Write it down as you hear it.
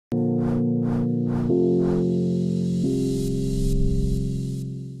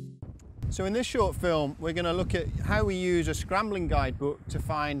So in this short film, we're going to look at how we use a scrambling guidebook to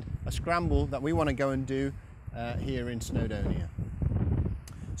find a scramble that we want to go and do here in Snowdonia.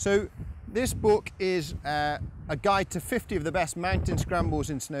 So this book is a guide to 50 of the best mountain scrambles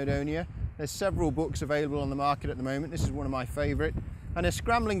in Snowdonia. There's several books available on the market at the moment. This is one of my favourite. And a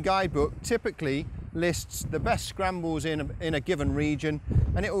scrambling guidebook typically lists the best scrambles in a given region,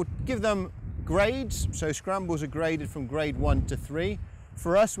 and it will give them grades. So scrambles are graded from grade 1 to 3.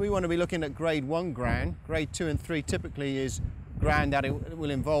 For us, we want to be looking at grade 1 ground. Grade 2 and 3 typically is ground that it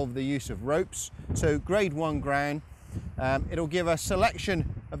will involve the use of ropes. So grade 1 ground, it'll give a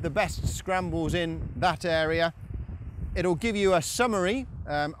selection of the best scrambles in that area. It'll give you a summary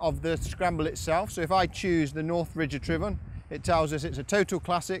of the scramble itself. So if I choose the North Ridge of Trivon, it tells us it's a total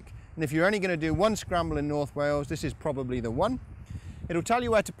classic, and if you're only going to do one scramble in North Wales, this is probably the one. It'll tell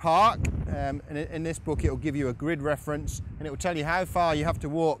you where to park, and in this book it'll give you a grid reference, and it will tell you how far you have to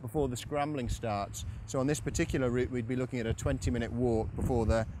walk before the scrambling starts. So on this particular route we'd be looking at a 20-minute walk before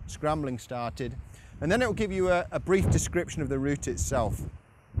the scrambling started. And then it will give you a brief description of the route itself.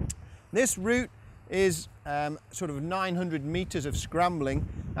 This route is sort of 900 meters of scrambling,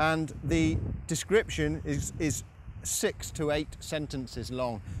 and the description is 6 to 8 sentences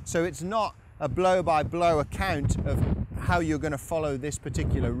long. So it's not a blow-by-blow account of how you're going to follow this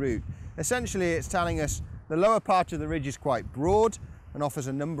particular route. Essentially, it's telling us the lower part of the ridge is quite broad and offers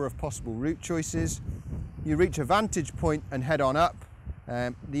a number of possible route choices. You reach a vantage point and head on up.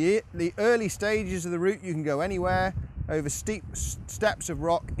 The early stages of the route, you can go anywhere over steep steps of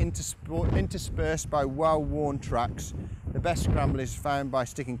rock interspersed by well-worn tracks. The best scramble is found by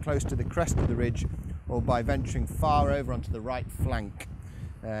sticking close to the crest of the ridge or by venturing far over onto the right flank.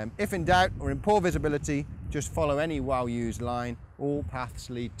 If in doubt or in poor visibility, just follow any well-used line. All paths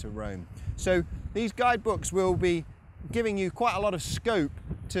lead to Rome. So these guidebooks will be giving you quite a lot of scope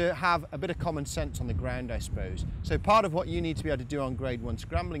to have a bit of common sense on the ground, I suppose. So part of what you need to be able to do on grade 1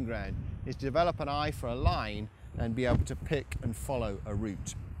 scrambling ground is develop an eye for a line and be able to pick and follow a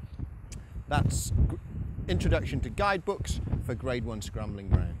route. That's introduction to guidebooks for grade 1 scrambling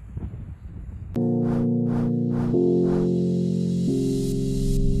ground.